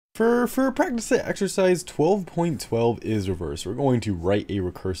For practice exercise 12.12 isReverse, we're going to write a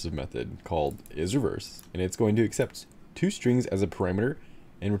recursive method called isReverse, and it's going to accept two strings as a parameter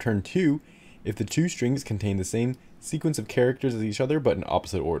and return 2 if the two strings contain the same sequence of characters as each other but in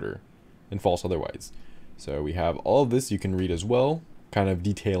opposite order, and false otherwise. So we have all of this you can read as well, kind of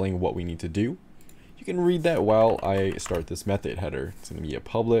detailing what we need to do. You can read that while I start this method header. It's going to be a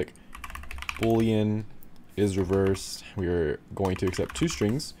public boolean isReverse. We're going to accept two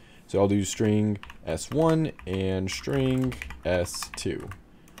strings. So I'll do string s1 and string s2.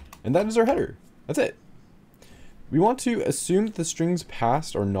 And that is our header. That's it. We want to assume that the strings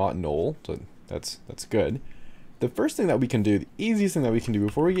passed are not null. So that's good. The first thing that we can do, the easiest thing that we can do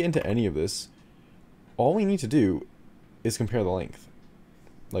before we get into any of this, all we need to do is compare the length.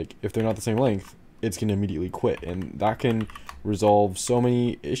 Like, if they're not the same length, it's going to immediately quit. And that can resolve so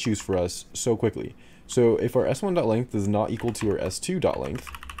many issues for us so quickly. So if our s1.length is not equal to our s2.length,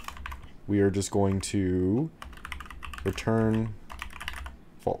 we are just going to return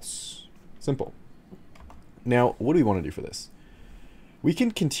false. Simple. Now, what do we want to do for this? We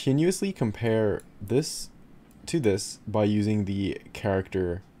can continuously compare this to this by using the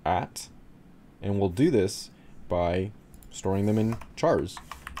character at, and we'll do this by storing them in chars.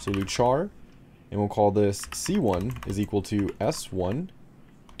 So we'll do char, and we'll call this c1 is equal to s1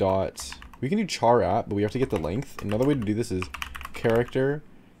 dot, we can do char at, but we have to get the length. Another way to do this is character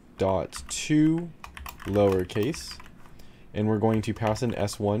dot to lowercase, and we're going to pass in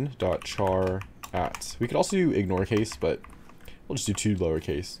s1 dot char at. We could also do ignore case, but we'll just do to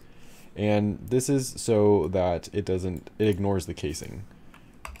lowercase. And this is so that it ignores the casing.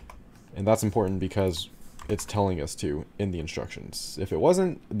 And that's important because it's telling us to in the instructions. If it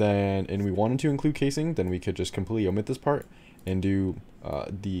wasn't, then, and we wanted to include casing, then we could just completely omit this part and do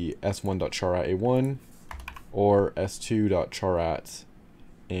the s1.charat a1 or s2.charat,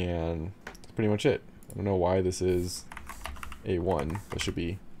 and that's pretty much it. I don't know why this is a1. That should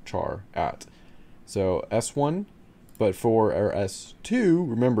be char at. So s1, but for our s2,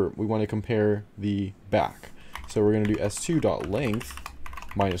 remember we want to compare the back. So we're going to do s2.length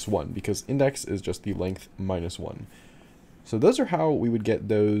minus 1 because index is just the length minus 1. So those are how we would get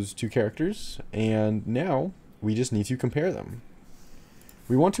those two characters, and now we just need to compare them.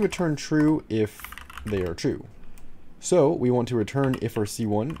 We want to return true if they are true. So we want to return if our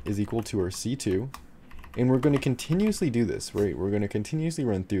c1 is equal to our c2, and we're going to continuously do this, right? We're going to continuously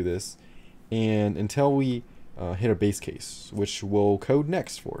run through this and until we hit a base case, which we'll code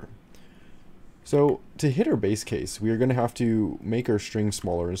next for. So to hit our base case, we are going to have to make our string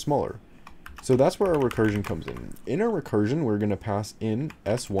smaller and smaller. So that's where our recursion comes in. In our recursion, we're going to pass in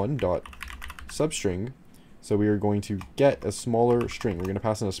s1.substring. So we are going to get a smaller string. We're going to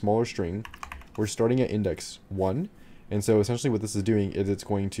pass in a smaller string. We're starting at index 1. And so essentially what this is doing is it's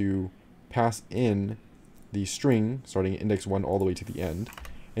going to pass in the string starting at index 1 all the way to the end.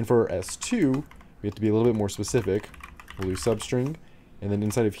 And for our s2, we have to be a little bit more specific. We'll do substring. And then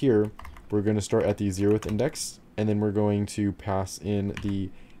inside of here, we're going to start at the 0th index. And then we're going to pass in the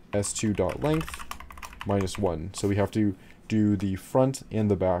s2.length minus 1. So we have to do the front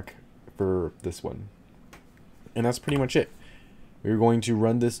and the back for this one. And that's pretty much it. We're going to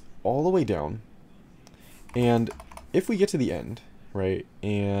run this all the way down. And if we get to the end, right,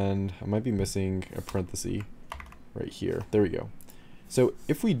 and I might be missing a parenthesis right here. There we go. So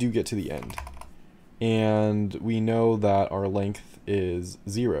if we do get to the end, and we know that our length is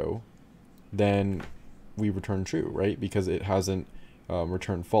 0, then we return true, right? Because it hasn't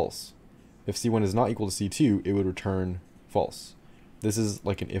returned false. If c1 is not equal to c2, it would return false. This is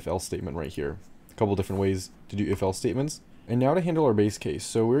like an if-else statement right here. A couple different ways to do if-else statements. And now to handle our base case.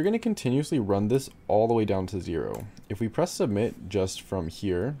 So we're going to continuously run this all the way down to 0. If we press submit just from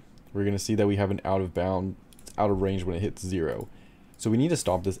here, we're going to see that we have an out of bound, out of range when it hits 0. So we need to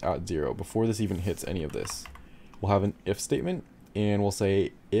stop this at 0 before this even hits any of this. We'll have an if statement, and we'll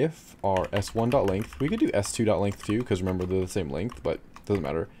say if our s1.length, we could do s2.length too, because remember they're the same length, but it doesn't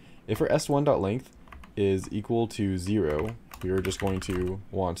matter. If our s1.length is equal to 0, we are just going to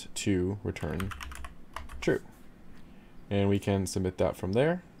want to return true. And we can submit that from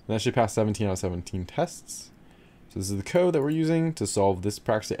there. And that should pass 17 out of 17 tests. So this is the code that we're using to solve this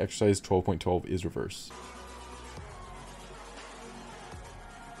practice exercise 12.12 isReverse.